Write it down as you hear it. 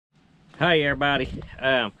Hey everybody,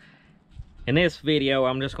 in this video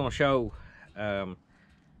I'm just going to show a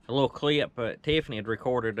little clip Tiffany had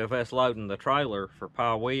recorded of us loading the trailer for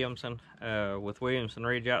Paul Williamson with Williamson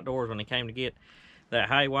Ridge Outdoors when he came to get that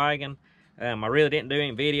hay wagon. I really didn't do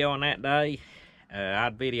any video on that day.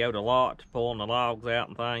 I'd videoed a lot pulling the logs out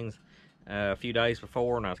and things a few days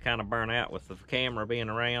before, and I was kind of burnt out with the camera being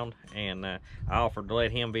around, and I offered to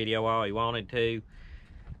let him video all he wanted to.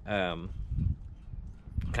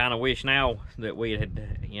 Kind of wish now that we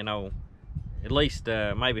had, you know, at least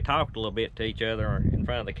maybe talked a little bit to each other in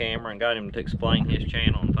front of the camera and got him to explain his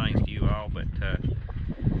channel and things to you all. But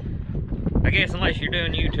I guess unless you're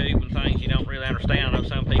doing YouTube and things, you don't really understand. I know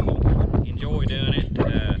some people enjoy doing it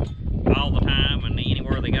all the time and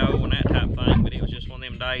anywhere they go and that type of thing, but it was just one of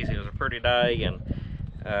them days. It was a pretty day, and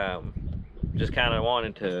just kind of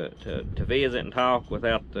wanted to visit and talk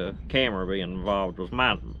without the camera being involved.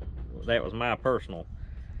 That was my personal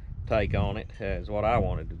take on it, is what I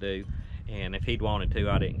wanted to do, and if he'd wanted to,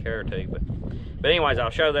 I didn't care to. But anyways,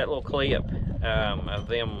 I'll show that little clip of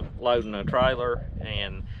them loading a trailer,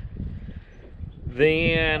 and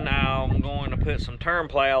then I'm going to put some turn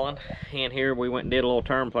plowing in here. We went and did a little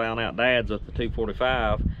turn plowing out Dad's with the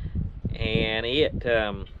 245, and it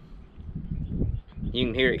you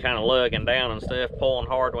can hear it kind of lugging down and stuff, pulling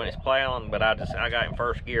hard when it's plowing. But I got in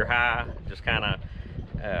first gear high, just kind of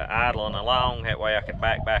idling along. That way I could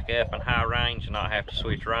back up in high range and not have to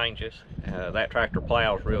switch ranges. That tractor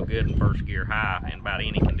plows real good in first gear high in about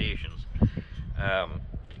any conditions.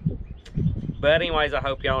 But anyways, I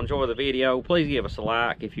hope y'all enjoy the video. Please give us a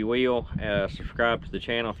like if you will. Subscribe to the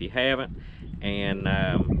channel if you haven't, and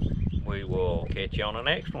we will catch you on the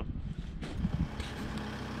next one.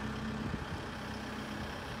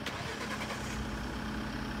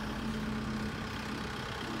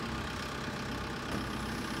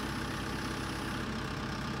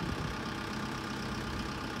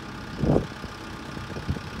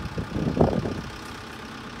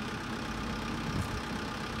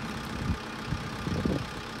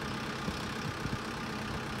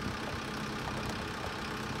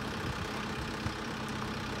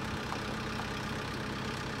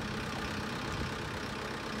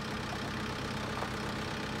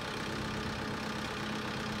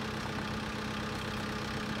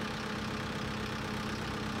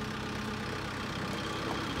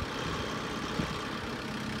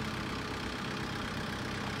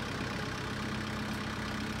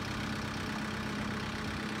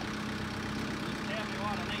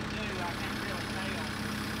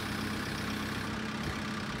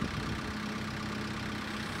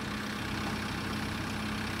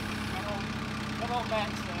 Come on back,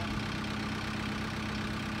 son.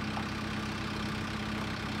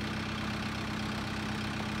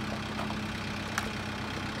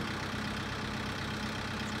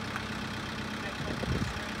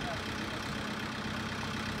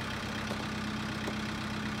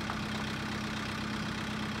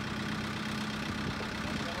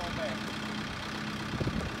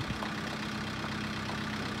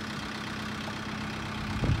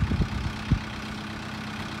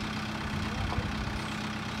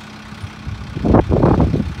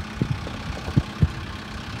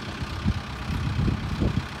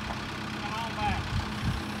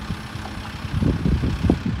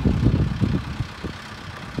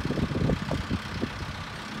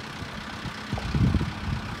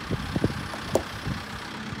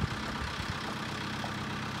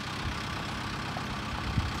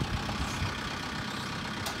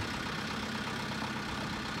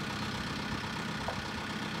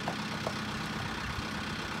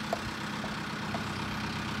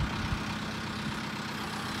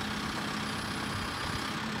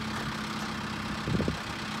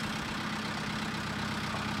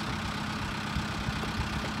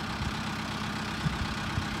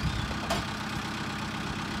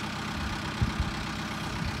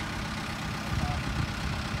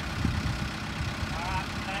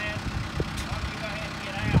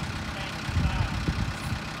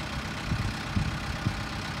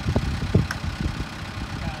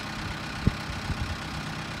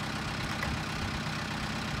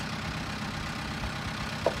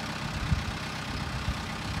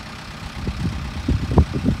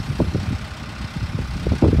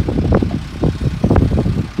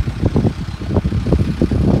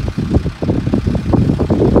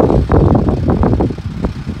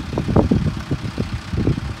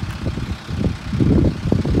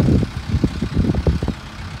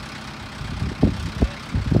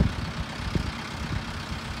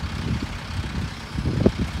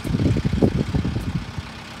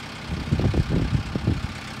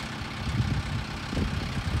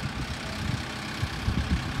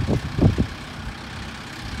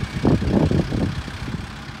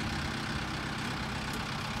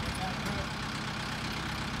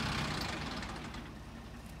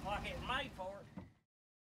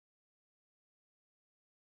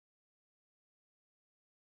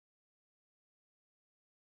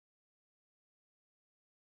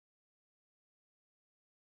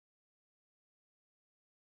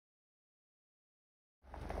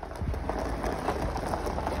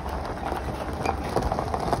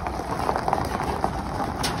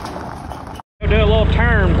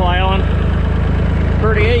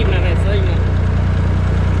 Saturday evening this evening.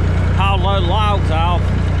 Hauled a load of logs off.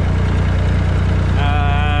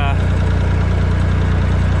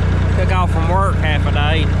 Took off from work half a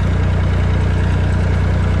day.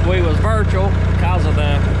 We was virtual because of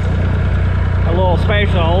a little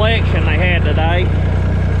special election they had today.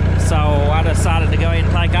 So I decided to go ahead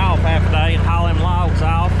and take off half a day and haul them logs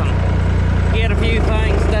off and get a few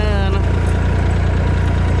things done.